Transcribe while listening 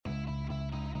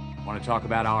I want to talk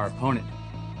about our opponent.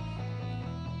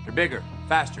 They're bigger,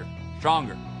 faster,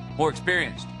 stronger, more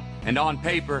experienced, and on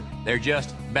paper, they're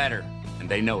just better, and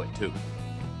they know it too.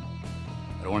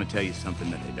 But I want to tell you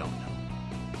something that they don't know.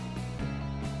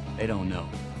 They don't know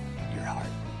your heart.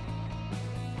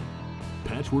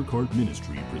 Patchwork Heart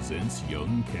Ministry presents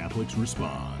Young Catholics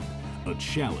Respond, a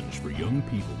challenge for young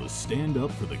people to stand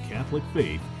up for the Catholic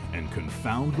faith and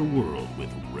confound the world with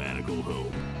radical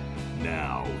hope.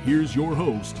 Now, here's your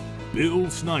host, Bill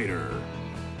Snyder.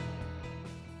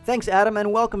 Thanks, Adam,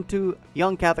 and welcome to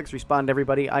Young Catholics Respond,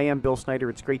 everybody. I am Bill Snyder.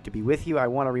 It's great to be with you. I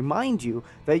want to remind you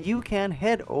that you can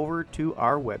head over to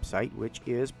our website, which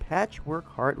is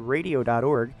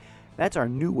patchworkheartradio.org. That's our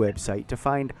new website to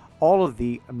find all of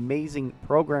the amazing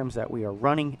programs that we are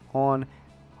running on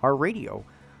our radio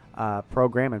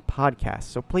program and podcast.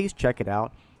 So please check it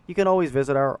out. You can always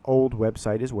visit our old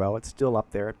website as well. It's still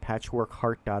up there at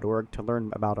patchworkheart.org to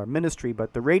learn about our ministry,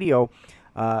 but the radio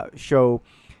show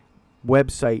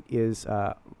website is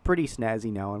pretty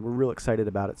snazzy now, and we're real excited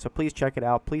about it. So please check it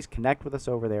out. Please connect with us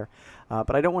over there.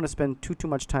 But I don't want to spend too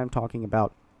much time talking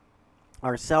about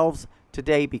ourselves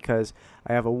today because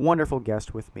I have a wonderful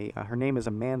guest with me. Her name is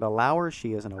Amanda Lauer.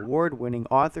 She is an award-winning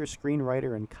author,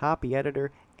 screenwriter, and copy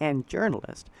editor and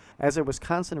journalist. As a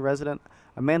Wisconsin resident,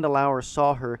 Amanda Lauer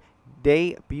saw her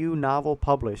debut novel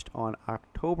published on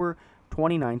October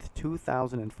 29th,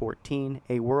 2014,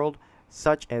 A World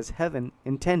Such as Heaven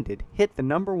Intended, hit the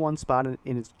 #1 spot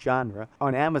in its genre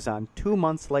on Amazon 2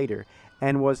 months later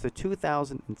and was the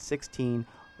 2016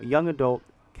 Young Adult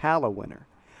CALA winner.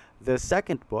 The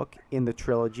second book in the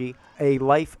trilogy, A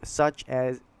Life Such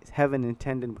as Heaven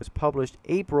Intended, was published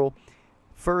April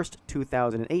 1st,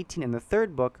 2018, and the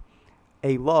third book,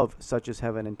 A Love Such as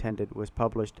Heaven Intended, was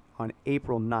published on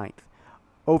April 9th.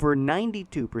 Over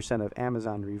 92% of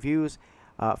Amazon reviews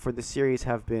for the series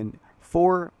have been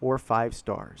 4 or 5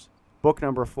 stars. Book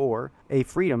number 4, A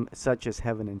Freedom Such as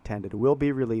Heaven Intended, will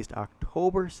be released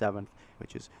October 7th,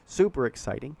 which is super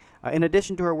exciting. In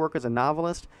addition to her work as a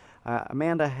novelist,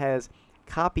 Amanda has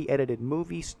copy-edited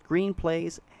movie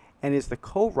screenplays and is the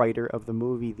co-writer of the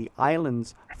movie The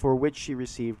Islands, for which she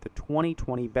received the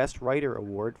 2020 Best Writer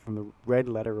Award from the Red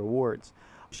Letter Awards.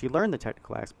 She learned the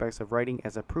technical aspects of writing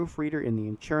as a proofreader in the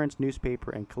insurance,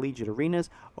 newspaper, and collegiate arenas.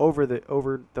 Over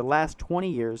the last 20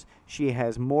 years, she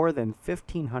has more than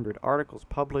 1,500 articles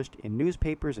published in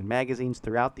newspapers and magazines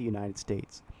throughout the United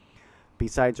States.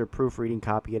 Besides her proofreading,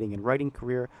 copyediting, and writing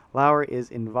career, Lauer is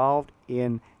involved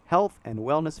in health and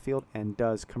wellness field and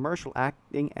does commercial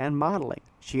acting and modeling.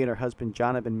 She and her husband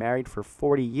John have been married for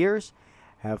 40 years,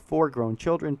 have 4 grown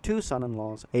children, 2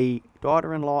 son-in-laws, a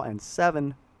daughter-in-law, and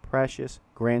 7 precious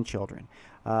grandchildren.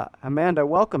 Amanda,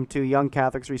 welcome to Young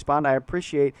Catholics Respond. I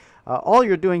appreciate all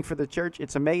you're doing for the church.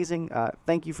 It's amazing.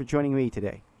 Thank you for joining me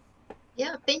today.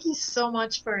 Yeah, thank you so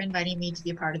much for inviting me to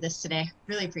be a part of this today.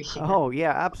 Really appreciate it. Oh,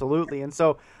 yeah, absolutely. And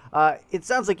so it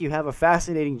sounds like you have a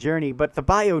fascinating journey, but the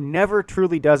bio never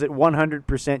truly does it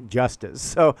 100% justice.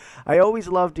 So I always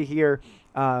love to hear,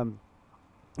 from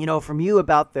you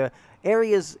about the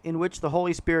areas in which the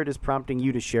Holy Spirit is prompting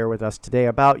you to share with us today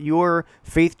about your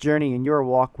faith journey and your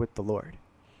walk with the Lord.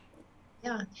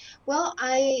 Yeah, well,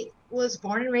 I was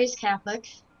born and raised Catholic,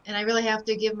 and I really have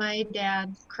to give my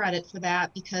dad credit for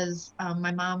that because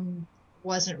my mom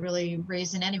wasn't really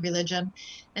raised in any religion.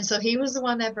 And so he was the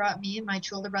one that brought me and my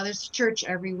 2 older brothers to church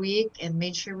every week and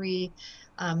made sure we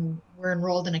were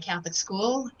enrolled in a Catholic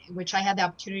school, which I had the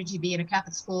opportunity to be in a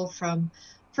Catholic school from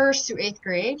 1st through 8th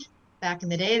grade. Back in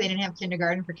the day, they didn't have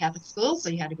kindergarten for Catholic schools, so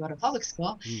you had to go to public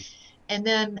school. And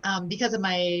then because of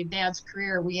my dad's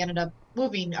career, we ended up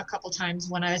moving a couple times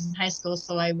when I was in high school.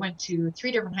 So I went to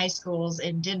 3 different high schools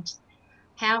and didn't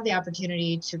have the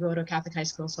opportunity to go to a Catholic high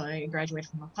school. So I graduated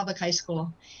from a public high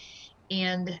school.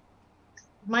 And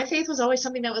my faith was always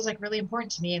something that was like really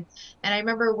important to me. And I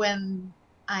remember when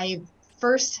I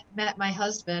first met my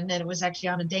husband, and it was actually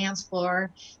on a dance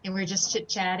floor, and we were just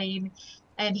chit-chatting.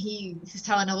 And he was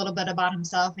telling a little bit about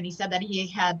himself, and he said that he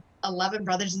had 11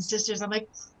 brothers and sisters. I'm like,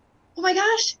 oh my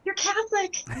gosh, you're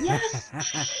Catholic. Yes.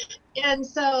 And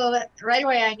so right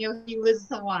away, I knew he was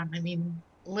the one. I mean,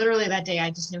 literally that day, I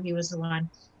just knew he was the one.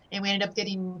 And we ended up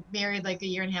getting married like a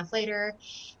year and a half later.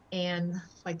 And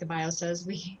like the bio says,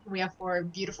 we have 4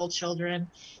 beautiful children.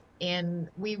 And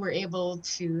we were able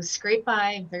to scrape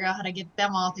by and figure out how to get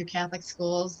them all through Catholic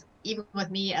schools, even with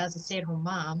me as a stay-at-home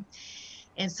mom.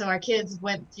 And so our kids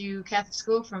went through Catholic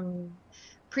school from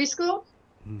preschool,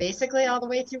 basically all the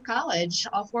way through college.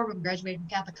 All 4 of them graduated from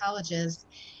Catholic colleges.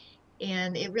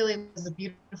 And it really was a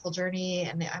beautiful journey.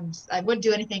 And I wouldn't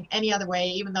do anything any other way,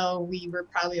 even though we were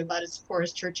probably about as poor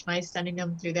as church mice sending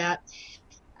them through that.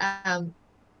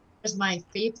 as my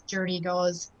faith journey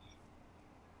goes,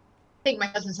 I think my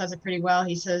husband says it pretty well.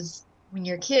 He says, when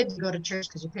you're a kid, you go to church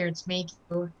because your parents make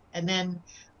you. And then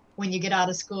when you get out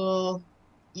of school,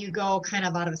 you go kind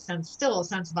of out of still a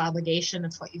sense of obligation.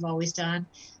 It's what you've always done.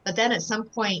 But then at some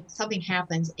point, something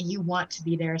happens and you want to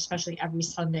be there, especially every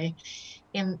Sunday.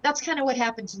 And that's kind of what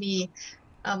happened to me.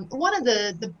 One of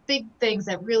the big things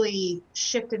that really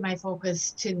shifted my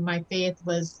focus to my faith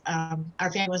was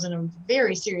our family was in a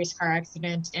very serious car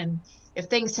accident. And if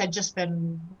things had just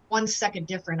been 1 second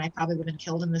different, I probably would have been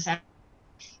killed in this accident.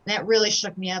 And that really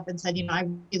shook me up and said, I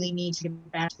really need to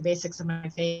get back to the basics of my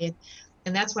faith.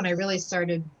 And that's when I really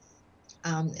started,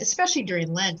 especially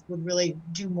during Lent, would really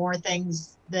do more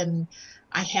things than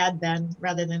I had been,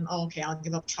 rather than, okay, I'll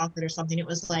give up chocolate or something. It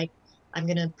was like, I'm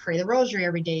going to pray the rosary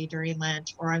every day during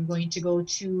Lent, or I'm going to go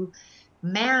to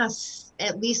Mass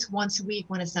at least once a week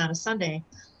when it's not a Sunday.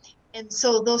 And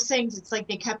so those things, it's like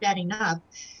they kept adding up.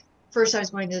 First, I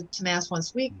was going to Mass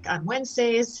once a week on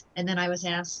Wednesdays, and then I was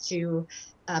asked to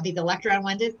be the lector on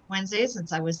Wednesdays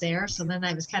since I was there. So then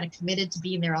I was kind of committed to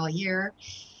being there all year.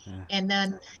 Yeah. And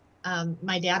then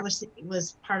my dad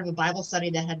was part of a Bible study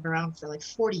that had been around for like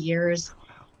 40 years.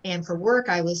 And for work,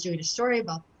 I was doing a story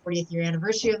about the 40th year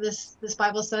anniversary of this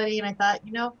Bible study. And I thought,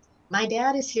 my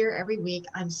dad is here every week.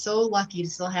 I'm so lucky to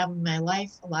still have him in my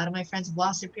life. A lot of my friends have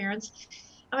lost their parents.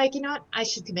 I'm like, I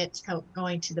should commit to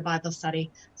going to the Bible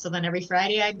study. So then every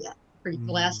Friday, for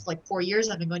the last 4 years,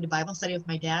 I've been going to Bible study with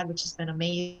my dad, which has been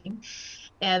amazing.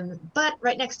 But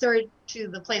right next door to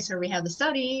the place where we have the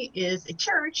study is a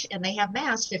church, and they have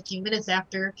Mass 15 minutes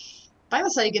after Bible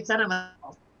study gets done. I'm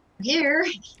here.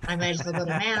 I might as well go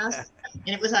to Mass.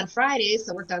 And it was on Fridays,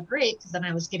 so it worked out great because then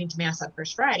I was getting to Mass on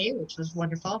First Friday, which was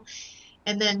wonderful.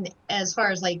 And then as far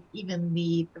as even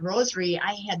the rosary,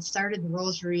 I had started the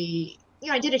rosary.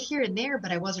 I did it here and there,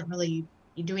 but I wasn't really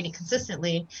doing it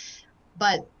consistently.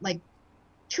 But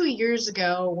 2 years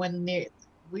ago, when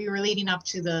we were leading up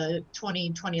to the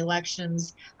 2020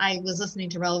 elections, I was listening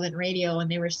to Relevant Radio,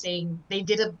 and they were saying they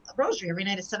did a rosary every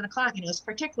night at 7:00, and it was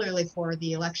particularly for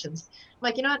the elections. I'm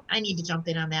like, what? I need to jump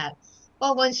in on that.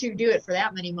 Well, once you do it for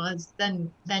that many months,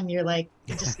 then you're like,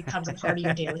 it just becomes a part of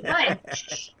your daily life.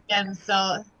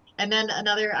 And then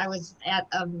I was at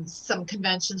some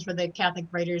conventions for the Catholic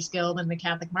Writers Guild and the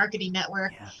Catholic Marketing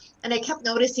Network. Yeah. And I kept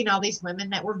noticing all these women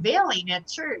that were veiling at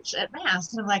church, at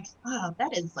Mass. And I'm like, oh,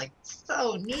 that is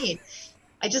so neat.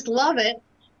 I just love it.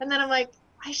 And then I'm like,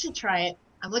 I should try it.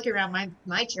 I'm looking around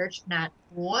my church, not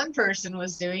one person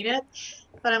was doing it.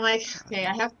 But I'm like, okay,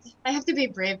 I have to be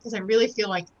brave because I really feel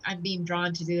like I'm being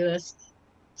drawn to do this.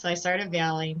 So I started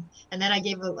veiling, and then I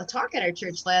gave a talk at our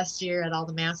church last year at all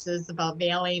the Masses about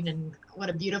veiling and what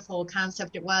a beautiful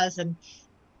concept it was, and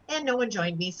no one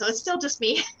joined me, so it's still just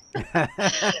me.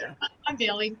 I'm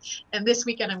veiling, and this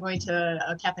weekend I'm going to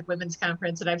a Catholic Women's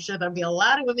Conference, and I'm sure there'll be a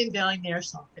lot of women veiling there,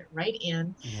 so I'll fit right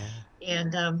in. Yeah.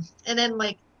 And then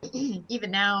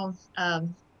even now,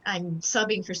 I'm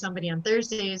subbing for somebody on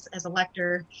Thursdays as a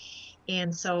lector,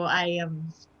 and so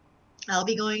I'll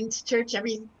be going to church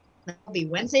It'll be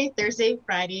Wednesday, Thursday,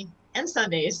 Friday, and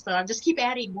Sundays. So I'll just keep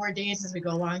adding more days as we go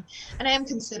along. And I am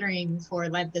considering for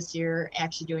Lent this year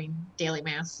actually doing daily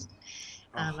Mass.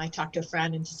 I talked to a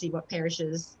friend and to see what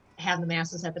parishes have the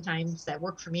Masses at the times that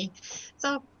work for me.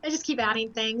 So I just keep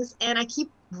adding things, and I keep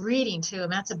reading too,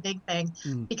 and that's a big thing.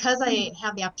 Because I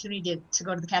have the opportunity to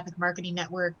go to the Catholic Marketing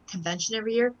Network convention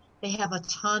every year. They have a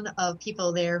ton of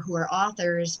people there who are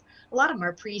authors. A lot of them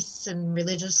are priests and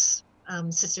religious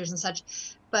sisters and such.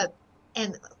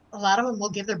 And a lot of them will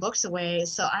give their books away.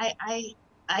 So I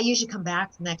usually come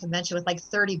back from that convention with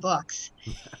 30 books.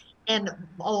 And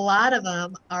a lot of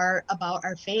them are about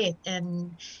our faith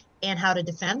and how to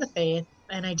defend the faith.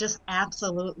 And I just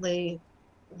absolutely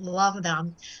love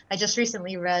them. I just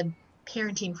recently read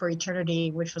Parenting for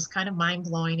Eternity, which was kind of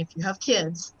mind-blowing if you have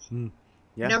kids.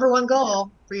 Yeah. Number one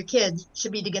goal for your kids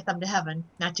should be to get them to heaven,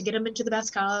 not to get them into the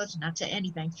best college, not to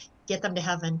anything, get them to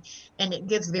heaven. And it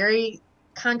gives very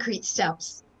concrete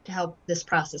steps to help this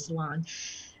process along.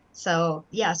 So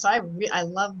I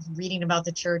love reading about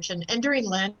the church, and during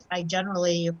Lent I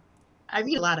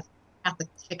read a lot of Catholic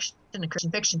fiction and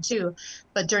Christian fiction too,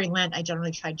 but during Lent I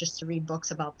generally try just to read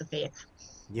books about the faith.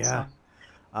 Yeah.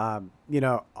 So.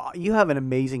 You have an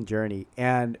amazing journey,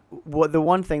 and the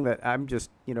one thing that I'm just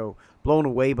blown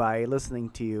away by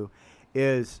listening to you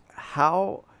is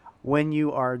how, when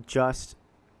you are just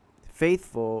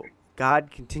faithful,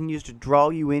 God continues to draw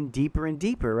you in deeper and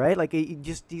deeper, right? He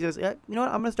says, yeah, you know what,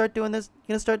 I'm going to start doing this.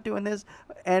 You're going to start doing this.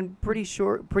 And pretty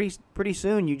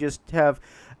soon you just have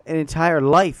an entire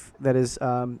life that is,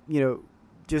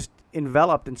 just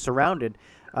enveloped and surrounded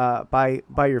by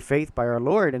your faith, by our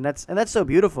Lord, and that's so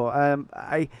beautiful.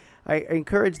 I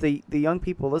encourage the young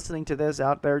people listening to this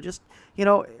out there. Just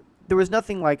there was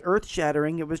nothing like earth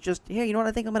shattering. It was just, hey, you know what?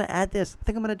 I think I'm going to add this. I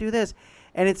think I'm going to do this,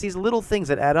 and it's these little things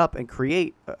that add up and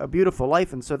create a beautiful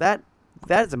life. And so that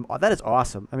is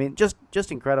awesome. I mean,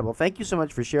 just incredible. Thank you so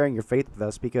much for sharing your faith with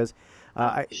us, because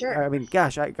Sure. I mean,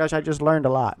 gosh, I just learned a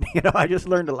lot. I just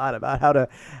learned a lot about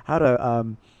how to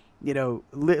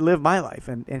live my life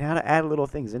and how to add little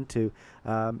things into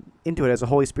it as the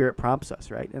Holy Spirit prompts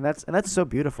us, right? And that's so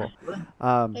beautiful.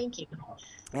 Thank you.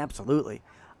 Absolutely.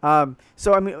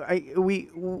 So I mean,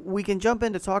 we can jump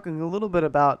into talking a little bit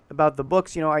about the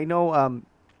books. I know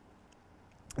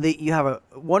you have a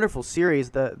wonderful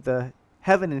series, the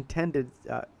Heaven Intended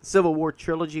Civil War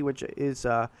trilogy, which is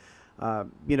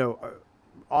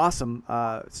awesome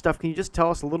stuff. Can you just tell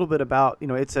us a little bit about,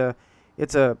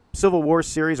 it's a Civil War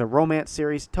series, a romance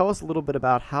series. Tell us a little bit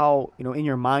about how, in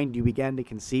your mind you began to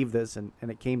conceive this and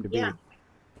it came to be.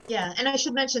 Yeah, and I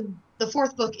should mention the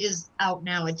fourth book is out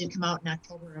now. It did come out in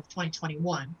October of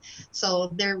 2021. So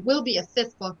there will be a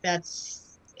fifth book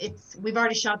we've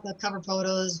already shot the cover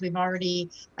photos.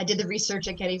 I did the research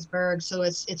at Gettysburg, so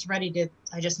it's ready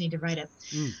I just need to write it.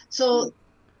 So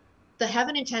the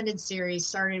Heaven Intended series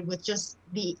started with just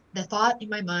the thought in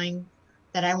my mind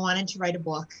that I wanted to write a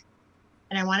book,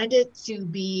 and I wanted it to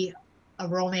be a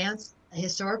romance, a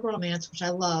historic romance, which I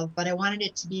love, but I wanted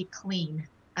it to be clean.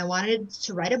 I wanted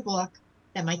to write a book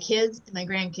that my kids and my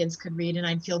grandkids could read, and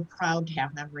I'd feel proud to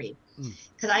have them read.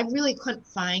 Because I really couldn't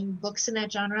find books in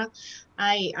that genre.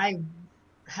 I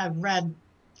have read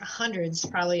hundreds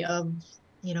probably of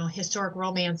historic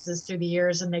romances through the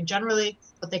years, and they're generally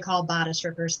what they call bodice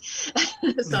rippers. So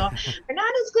they're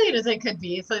not as clean as they could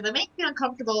be. So they make me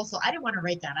uncomfortable. So I didn't want to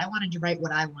write that. I wanted to write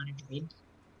what I wanted to read.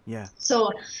 Yeah.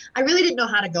 So I really didn't know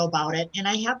how to go about it. And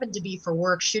I happened to be for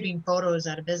work shooting photos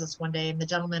at a business one day. And the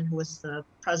gentleman who was the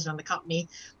president of the company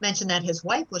mentioned that his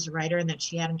wife was a writer and that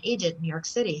she had an agent in New York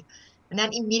City. And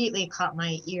that immediately caught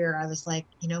my ear. I was like,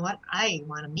 you know what? I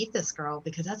want to meet this girl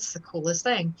because that's the coolest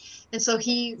thing. And so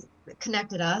he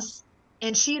connected us,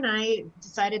 and she and I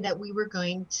decided that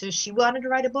she wanted to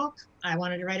write a book. I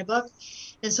wanted to write a book.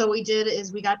 And so what we did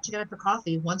is we got together for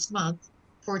coffee once a month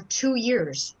for 2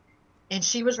 years. And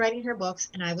she was writing her books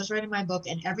and I was writing my book.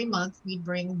 And every month we'd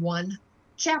bring one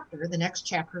chapter, the next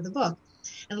chapter of the book.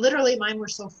 And literally mine were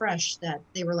so fresh that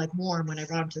they were like warm when I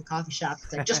brought them to the coffee shop,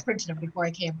 because I just printed them before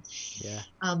I came. Yeah.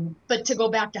 But to go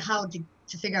back to how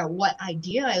to figure out what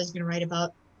idea I was going to write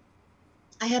about,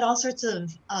 I had all sorts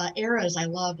of eras I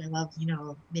loved. I loved,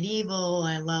 medieval.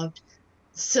 I loved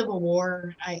Civil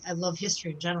War. I love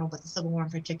history in general, but the Civil War in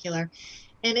particular.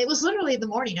 And it was literally the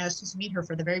morning I was supposed to meet her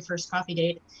for the very first coffee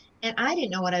date. And I didn't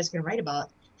know what I was going to write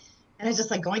about. And I was just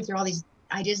like going through all these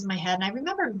ideas in my head. And I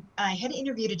remember I had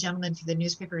interviewed a gentleman for the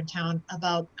newspaper in town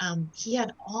about, he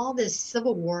had all this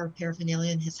Civil War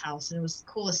paraphernalia in his house. And it was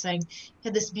the coolest thing. He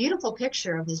had this beautiful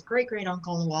picture of his great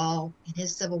uncle on the wall in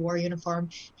his Civil War uniform.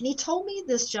 And he told me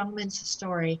this gentleman's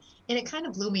story, and it kind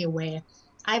of blew me away.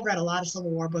 I've read a lot of Civil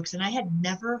War books, and I had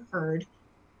never heard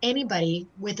anybody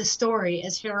with a story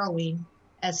as harrowing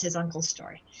as his uncle's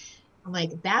story. I'm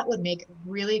like, that would make a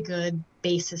really good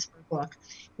basis for a book.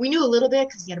 We knew a little bit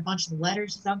because he had a bunch of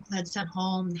letters his uncle had sent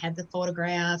home, had the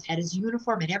photograph, had his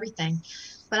uniform and everything.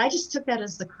 But I just took that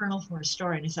as the kernel for a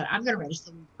story. And I said, I'm going to write a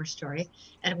Civil War story,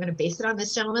 and I'm going to base it on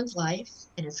this gentleman's life.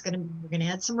 And we're going to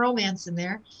add some romance in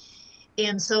there.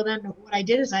 And so then what I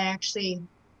did is I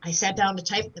sat down to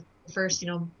type the first,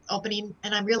 opening,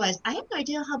 and I realized I have no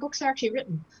idea how books are actually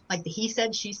written. Like the he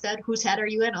said, she said, whose head are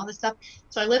you in, all this stuff.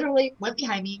 So I literally went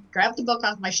behind me, grabbed the book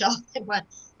off my shelf, and went,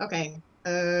 okay,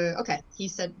 he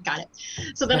said, got it.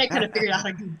 So then I kind of figured out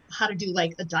how to do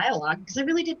like the dialogue, because I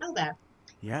really didn't know that.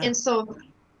 Yeah. And so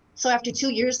after 2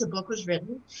 years, the book was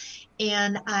written,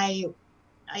 and I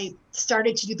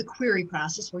started to do the query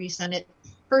process where you send it.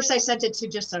 First, I sent it to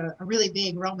just a really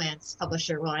big romance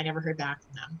publisher. Well, I never heard back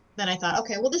from them. Then I thought,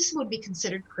 okay, well, this would be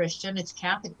considered Christian. It's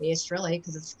Catholic-based, really,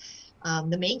 because it's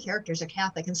the main characters are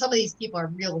Catholic. And some of these people are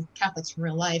real Catholics from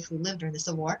real life who lived during the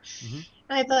Civil War. Mm-hmm.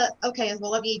 And I thought, okay,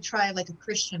 well, let me try like a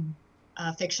Christian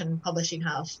fiction publishing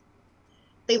house.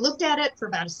 They looked at it for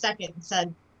about a second and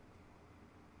said,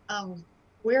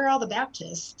 where are all the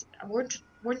Baptists?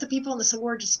 Weren't the people in the Civil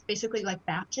War just basically like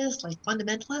Baptists, like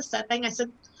fundamentalists, that thing? I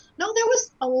said, no, there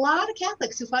was a lot of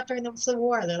Catholics who fought during the Civil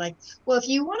War. They're like, well, if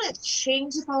you want to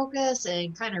change the focus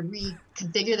and kind of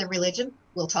reconfigure the religion,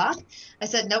 we'll talk. I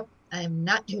said, nope, I'm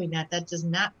not doing that. That does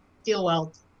not feel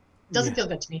well. Doesn't feel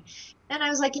good to me. And I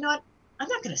was like, you know what? I'm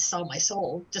not going to sell my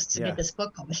soul just to get this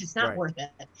book published. It's not worth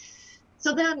it.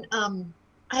 So then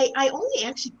I only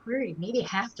actually queried maybe a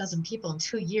half dozen people in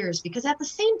 2 years because at the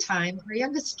same time, her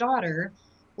youngest daughter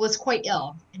was quite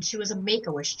ill and she was a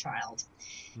Make-A-Wish child.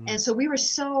 Mm. And so we were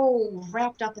so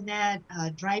wrapped up in that,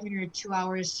 driving her 2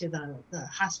 hours to the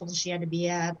hospital she had to be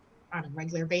at on a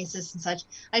regular basis and such.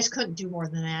 I just couldn't do more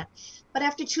than that. But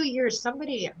after 2 years,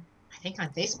 somebody, I think on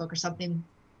Facebook or something,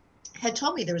 had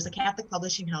told me there was a Catholic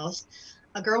publishing house.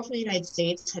 A girl from the United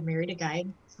States had married a guy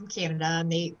from Canada, and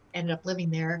they ended up living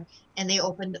there. And they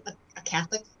opened a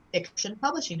Catholic fiction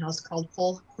publishing house called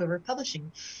Full Quiver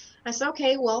Publishing. I said,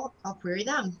 okay, well, I'll query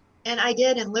them. And I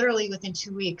did, and literally within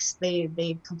 2 weeks,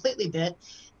 they completely bit.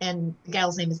 And the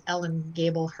gal's name is Ellen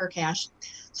Gable Hercash.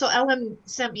 So Ellen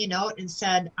sent me a note and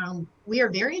said, we are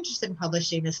very interested in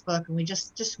publishing this book, and we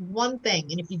just one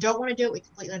thing. And if you don't want to do it, we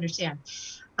completely understand.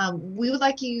 We would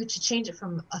like you to change it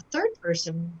from a third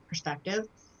person perspective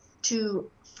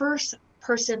to first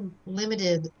person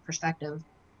limited perspective.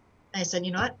 And I said,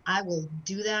 you know what? I will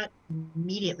do that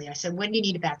immediately. I said, when do you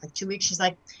need it back? Like 2 weeks? She's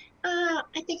like, I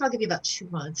think I'll give you about 2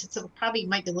 months. It's probably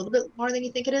might be a little bit more than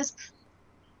you think it is.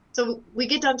 So we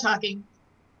get done talking.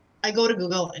 I go to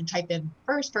Google and type in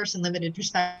first person limited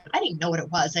perspective. I didn't even know what it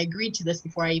was. I agreed to this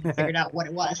before I even figured out what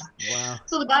it was. Wow.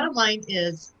 So the bottom line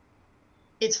is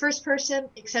it's first person,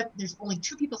 except there's only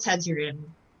two people's heads you're in,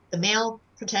 the male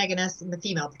protagonist and the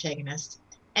female protagonist.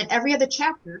 And every other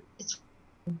chapter, it's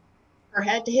her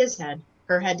head to his head,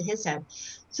 her head to his head.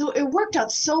 So it worked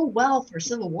out so well for a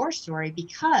Civil War story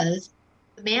because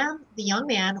the young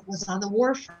man was on the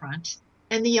war front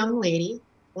and the young lady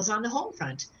was on the home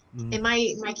front. Mm-hmm. And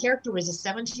my character was a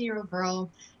 17-year-old girl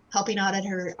helping out at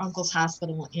her uncle's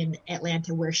hospital in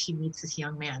Atlanta where she meets this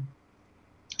young man.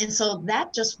 And so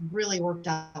that just really worked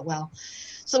out well.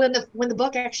 So when the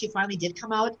book actually finally did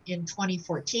come out in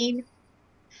 2014,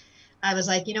 I was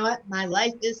like, you know what? My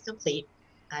life is complete.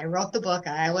 I wrote the book.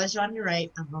 I always wanted to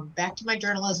write. I'm going back to my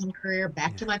journalism career,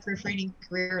 back to my proofreading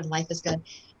career, and life is good.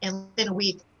 And within a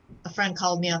week, a friend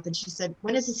called me up and she said,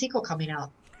 when is the sequel coming out?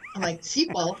 I'm like,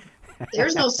 sequel?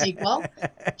 There's no sequel.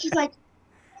 She's like,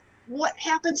 what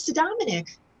happens to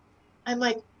Dominic? I'm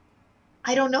like,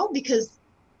 I don't know, because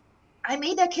I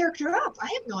made that character up. I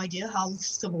have no idea how the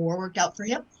Civil War worked out for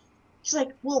him. She's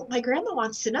like, well, my grandma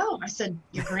wants to know. I said,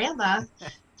 your grandma?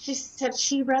 She said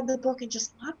she read the book and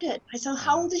just loved it. I said,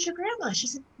 how old is your grandma? She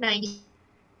said, 90.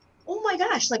 Oh my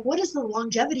gosh, like what is the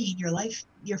longevity in your life,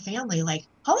 your family? Like,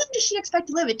 how long does she expect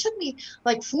to live? It took me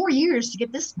like 4 years to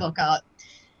get this book out.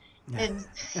 And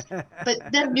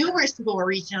but then numerous people were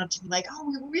reaching out to me like, oh,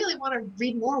 we really want to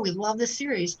read more. We love this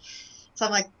series. So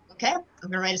I'm like, okay, I'm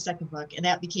gonna write a second book. And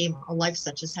that became A Life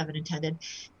Such as Heaven Intended.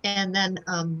 And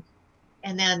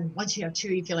then once you have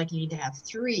two, you feel like you need to have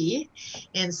three.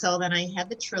 And so then I had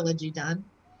the trilogy done.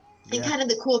 Yeah. And kind of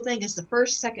the cool thing is the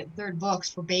first, second, third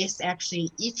books were based,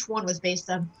 actually, each one was based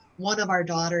on one of our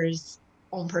daughter's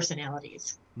own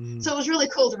personalities. Mm. So it was really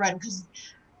cool to write them because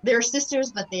they're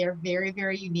sisters, but they are very,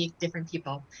 very unique, different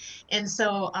people. And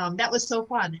so that was so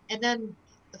fun. And then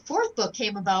the fourth book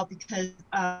came about because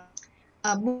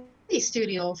a movie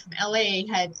studio from LA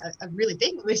had a really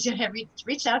big movie studio had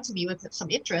reached out to me with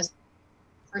some interest.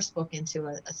 First book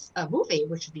into a movie,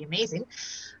 which would be amazing.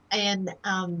 And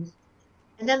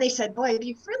then they said, boy, it'd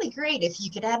be really great if you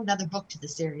could add another book to the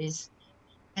series.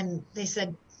 And they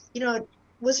said, you know,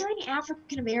 was there any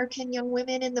African-American young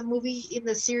women in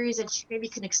the series that you maybe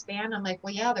can expand? I'm like,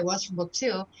 well, yeah, there was from book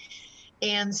 2.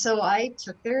 And so I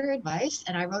took their advice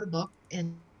and I wrote a book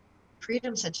in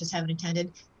Freedom Such as Heaven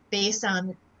Intended, based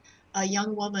on a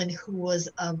young woman who was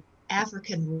of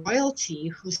African royalty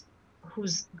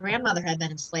whose grandmother had been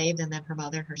enslaved, and then her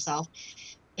mother herself.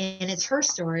 And it's her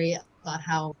story about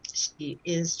how she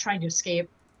is trying to escape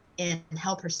and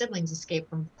help her siblings escape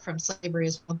from slavery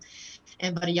as well.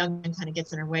 But a young man kind of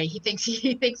gets in her way. He thinks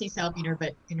he's helping her,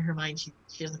 but in her mind,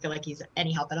 she doesn't feel like he's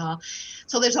any help at all.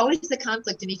 So there's always the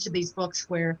conflict in each of these books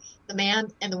where the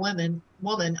man and the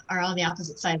woman are on the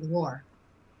opposite side of the war.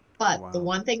 But wow. The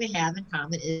one thing they have in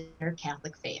common is their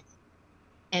Catholic faith.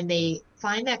 And they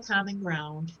find that common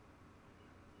ground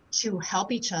to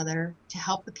help each other, to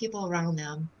help the people around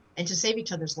them, and to save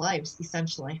each other's lives,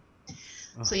 essentially.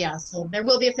 Oh. So there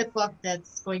will be a fifth book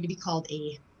that's going to be called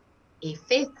A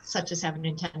Faith Such as Heaven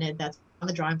Intended. That's on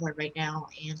the drawing board right now,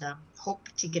 and hope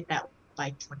to get that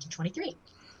by 2023.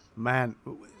 Man,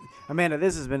 Amanda,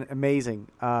 this has been amazing,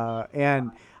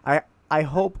 and I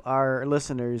hope our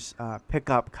listeners pick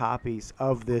up copies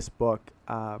of this book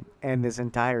and this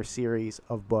entire series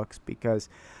of books, because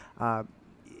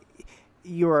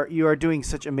you are doing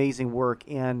such amazing work.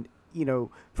 And you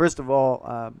know, first of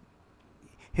all,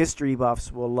 history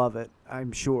buffs will love it,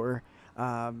 I'm sure.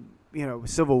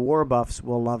 Civil War buffs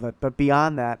will love it, but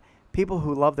beyond that, people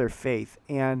who love their faith.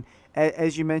 And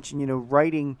as you mentioned,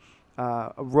 writing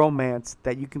a romance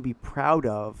that you can be proud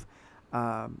of,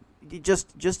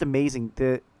 just amazing.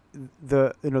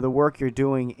 The work you're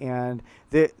doing and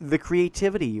the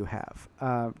creativity you have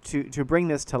to bring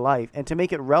this to life and to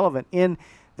make it relevant in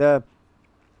the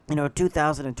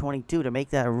 2022, to make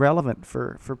that relevant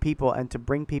for people and to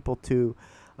bring people to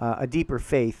a deeper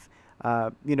faith,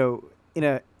 in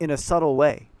a subtle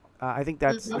way. I think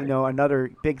that's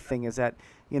another big thing is that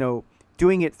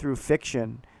doing it through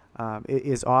fiction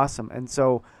is awesome, and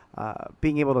so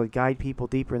being able to guide people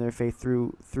deeper in their faith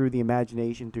through the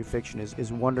imagination, through fiction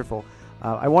is wonderful.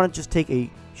 I want to just take a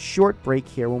short break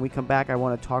here. When we come back, I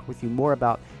want to talk with you more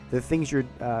about the things you're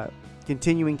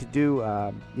continuing to do,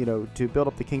 to build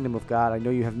up the kingdom of God. I know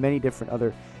you have many different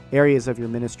other areas of your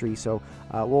ministry, so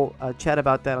we'll chat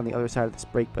about that on the other side of this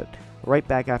break, but right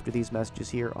back after these messages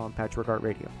here on Patchwork Heart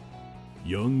Radio.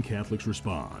 Young Catholics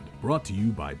Respond, brought to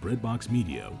you by Breadbox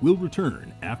Media, will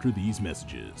return after these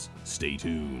messages. Stay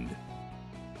tuned.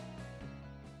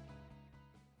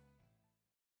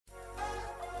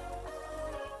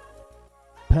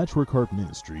 Patchwork Heart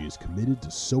Ministry is committed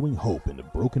to sowing hope into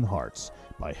broken hearts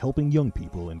by helping young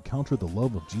people encounter the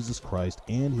love of Jesus Christ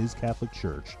and His Catholic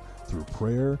Church through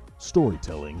prayer,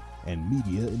 storytelling, and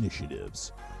media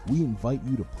initiatives. We invite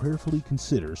you to prayerfully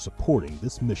consider supporting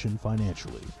this mission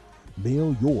financially.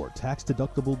 Mail your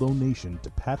tax-deductible donation to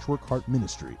Patchwork Heart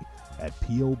Ministry at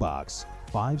P.O. Box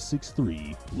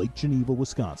 563, Lake Geneva,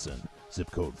 Wisconsin,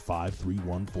 zip code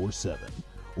 53147,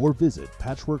 or visit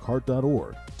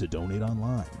patchworkheart.org to donate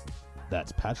online.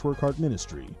 That's Patchwork Heart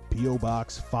Ministry, P.O.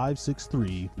 Box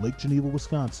 563, Lake Geneva,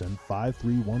 Wisconsin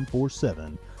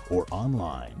 53147, or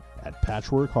online at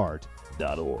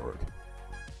patchworkheart.org.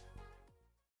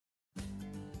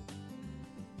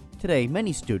 Today,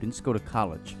 many students go to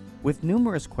college with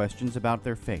numerous questions about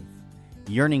their faith,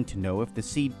 yearning to know if the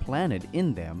seed planted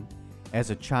in them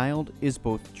as a child is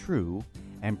both true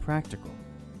and practical.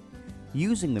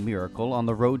 Using the miracle on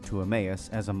the road to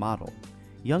Emmaus as a model,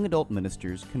 young adult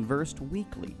ministers conversed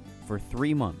weekly for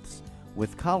 3 months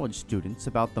with college students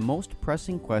about the most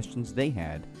pressing questions they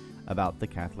had about the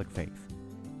Catholic faith.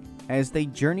 As they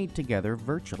journeyed together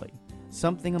virtually,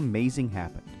 something amazing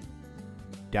happened.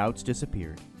 Doubts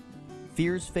disappeared,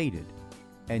 fears faded,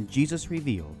 and Jesus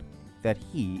revealed that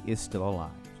He is still alive.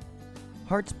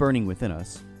 Hearts Burning Within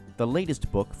Us, the latest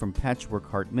book from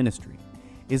Patchwork Heart Ministry,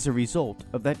 is a result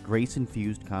of that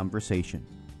grace-infused conversation.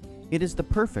 It is the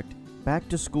perfect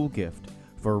back-to-school gift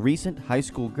for recent high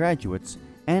school graduates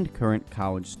and current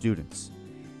college students.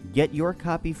 Get your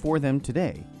copy for them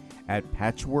today at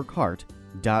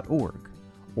patchworkheart.org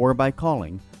or by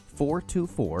calling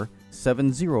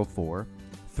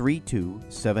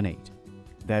 424-704-3278.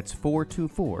 That's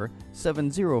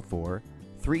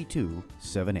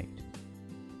 424-704-3278.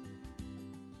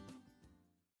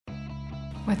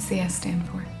 What's the S stand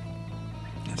for?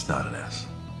 It's not an S.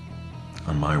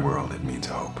 On my world, it means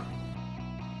hope.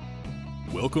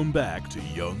 Welcome back to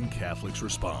Young Catholics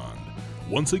Respond.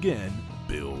 Once again,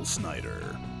 Bill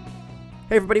Snyder.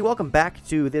 Hey everybody, welcome back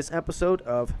to this episode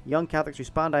of Young Catholics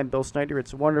Respond. I'm Bill Snyder.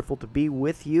 It's wonderful to be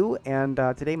with you, and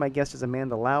today my guest is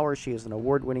Amanda Lauer. She is an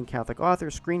award-winning Catholic author,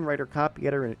 screenwriter, copy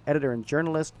editor, and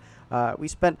journalist. We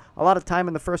spent a lot of time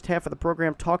in the first half of the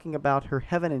program talking about her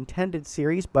Heaven Intended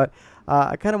series, but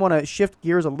I kind of want to shift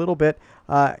gears a little bit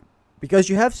because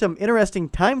you have some interesting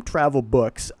time travel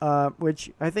books,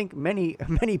 which I think many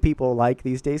people like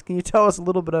these days. Can you tell us a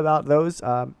little bit about those,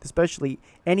 especially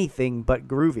Anything But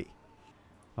Groovy?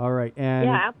 All right, and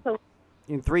yeah, absolutely.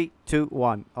 In 3, 2,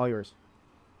 1, all yours.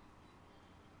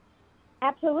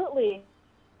 Absolutely.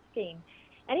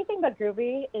 Anything But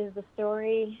Groovy is the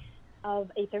story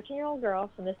of a 13-year-old girl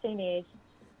from this day and age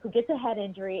who gets a head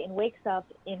injury and wakes up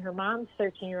in her mom's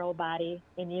 13-year-old body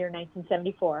in the year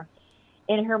 1974.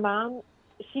 And her mom,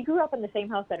 she grew up in the same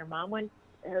house that her mom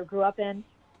grew up in,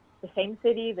 the same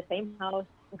city, the same house,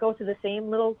 go to the same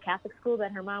little Catholic school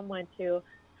that her mom went to,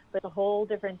 but a whole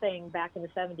different thing back in the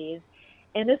 70s.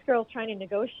 And this girl's trying to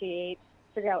negotiate,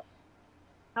 figure out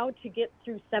how to get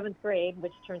through 7th grade,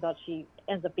 which turns out she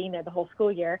ends up being there the whole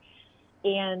school year,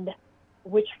 and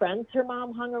which friends her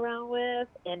mom hung around with,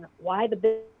 and why the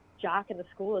big jock in the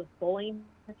school is bullying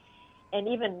her, and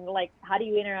even, like, how do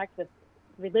you interact with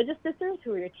religious sisters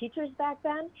who were your teachers back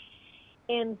then?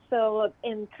 And so,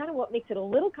 and kind of what makes it a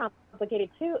little complicated,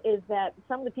 too, is that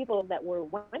some of the people that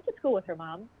went to school with her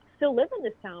mom still live in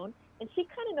this town, and she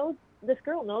kind of knows, this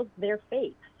girl knows their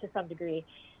faith to some degree.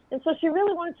 And so she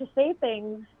really wanted to say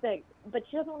things but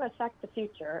she doesn't want to affect the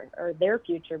future or their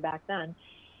future back then.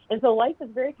 And so life is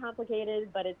very complicated,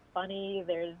 but it's funny.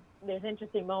 There's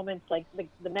interesting moments, like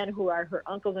the men who are her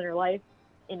uncles in her life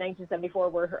in 1974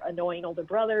 were her annoying older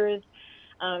brothers.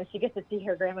 She gets to see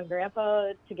her grandma and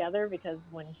grandpa together because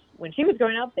when she was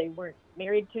growing up, they weren't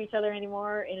married to each other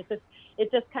anymore, and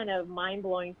it's just kind of mind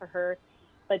blowing for her.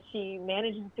 But she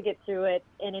manages to get through it,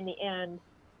 and in the end,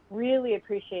 really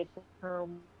appreciates what her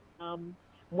mom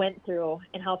went through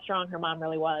and how strong her mom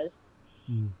really was.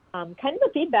 Kind of the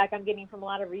feedback I'm getting from a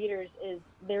lot of readers is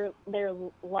they're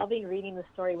loving reading the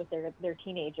story with their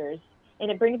teenagers. And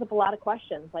it brings up a lot of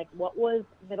questions, like what was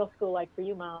middle school like for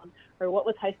you, Mom? Or what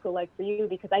was high school like for you?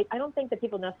 Because I don't think that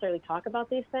people necessarily talk about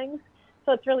these things.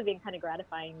 So it's really been kind of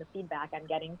gratifying, the feedback I'm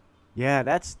getting. Yeah,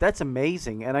 that's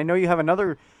amazing. And I know you have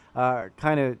another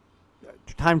kind of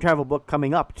time travel book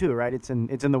coming up too, right? It's in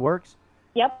the works?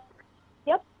 Yep.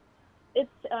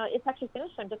 It's actually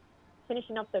finished. I'm just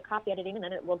finishing up the copy editing, and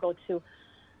then it will go to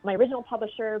my original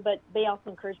publisher, but they also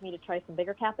encouraged me to try some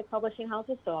bigger Catholic publishing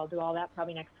houses, so I'll do all that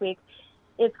probably next week.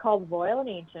 It's called Royal and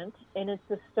Ancient, and it's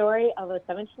the story of a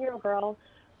 17-year-old girl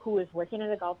who is working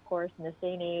at a golf course in this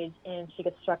day and age, and she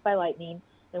gets struck by lightning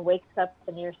and wakes up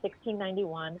in the year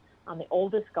 1691 on the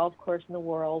oldest golf course in the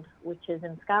world, which is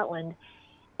in Scotland,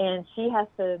 and she has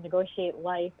to negotiate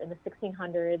life in the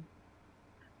 1600s.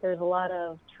 There's a lot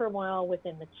of turmoil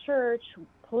within the church,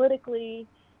 politically,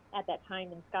 at that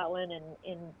time in Scotland and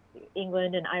in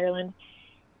England and Ireland.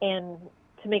 And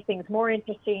to make things more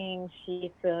interesting,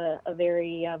 she's a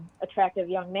very attractive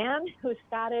young man who's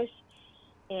Scottish,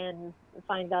 and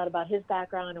finds out about his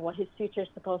background and what his future is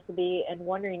supposed to be, and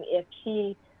wondering if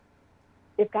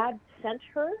God sent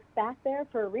her back there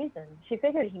for a reason. She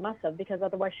figured he must have, because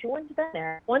otherwise she wouldn't have been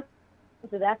there. Once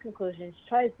to that conclusion, she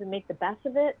tries to make the best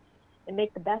of it and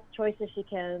make the best choices she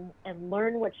can and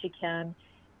learn what she can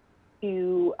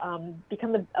to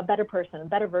become a better person, a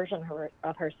better version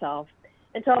of herself.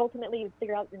 And so ultimately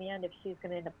figure out in the end if she's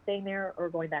going to end up staying there or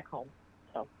going back home.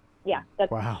 So, yeah, that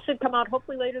should come out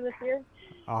hopefully later this year.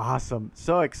 Awesome.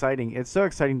 So exciting. It's so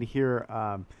exciting to hear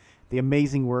the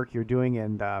amazing work you're doing.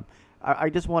 And I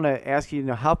just want to ask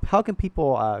you, how can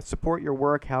people support your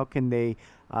work? How can they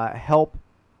help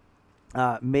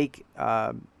make,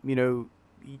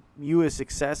 you a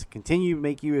success, continue to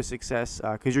make you a success,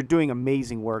 because you're doing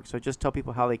amazing work. So just tell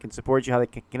people how they can support you, how they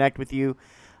can connect with you,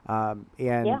 and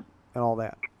all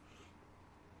that.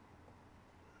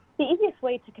 The easiest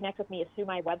way to connect with me is through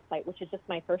my website, which is just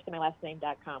my first and my last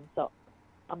name.com. So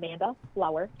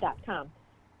AmandaLauer.com,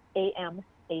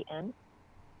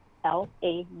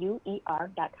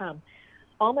 AmanLauer.com.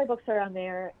 All my books are on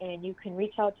there, and you can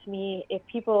reach out to me if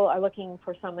people are looking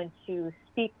for someone to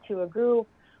speak to a group,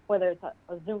 whether it's a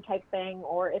Zoom type thing,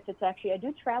 or if it's actually, I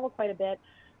do travel quite a bit.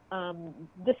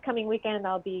 This coming weekend,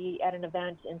 I'll be at an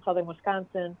event in southern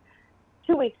Wisconsin.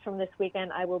 2 weeks from this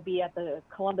weekend, I will be at the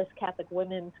Columbus Catholic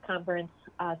Women's Conference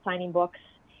signing books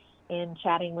and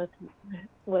chatting with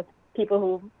people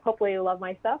who hopefully love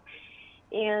my stuff.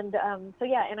 And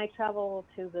and I travel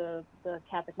to the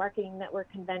Catholic Marketing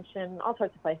Network convention, all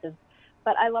sorts of places.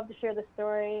 But I love to share the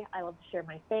story. I love to share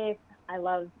my faith. I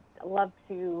love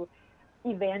to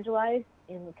evangelize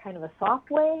in kind of a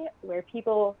soft way where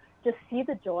people just see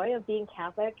the joy of being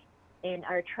Catholic and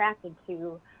are attracted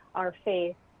to our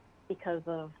faith because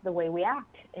of the way we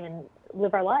act and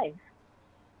live our lives.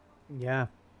 Yeah.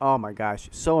 Oh my gosh,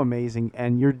 so amazing.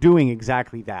 And you're doing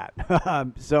exactly that.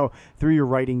 So through your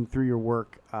writing, through your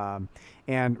work,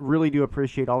 and really do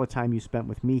appreciate all the time you spent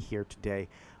with me here today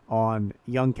on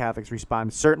Young Catholics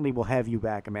Respond. Certainly we'll have you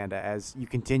back, Amanda, as you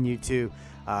continue to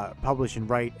publish and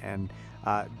write and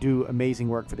do amazing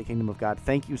work for the Kingdom of God.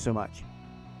 Thank you so much.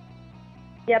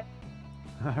 Yep.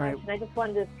 All right. And I just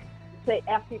wanted to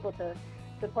ask people to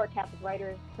support Catholic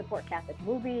writers, support Catholic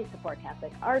movies, support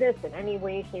Catholic artists in any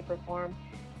way, shape, or form.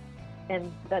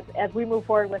 And that as we move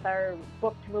forward with our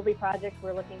book-to-movie project,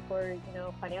 we're looking for,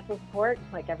 financial support,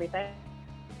 like everything.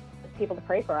 People to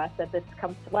pray for us that this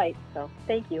comes to light. So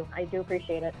thank you. I do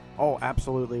appreciate it. Oh,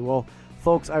 absolutely. Well,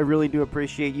 folks, I really do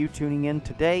appreciate you tuning in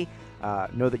today.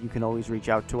 Know that you can always reach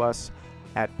out to us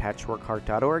at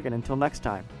patchworkheart.org. And until next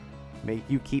time, may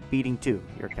you keep beating to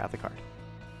your Catholic heart.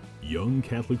 Young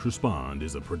Catholics Respond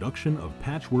is a production of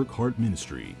Patchwork Heart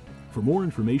Ministry. For more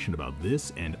information about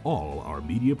this and all our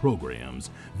media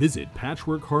programs, visit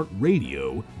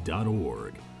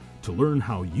patchworkheartradio.org. To learn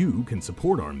how you can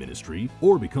support our ministry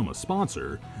or become a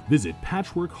sponsor, visit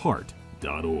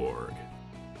patchworkheart.org.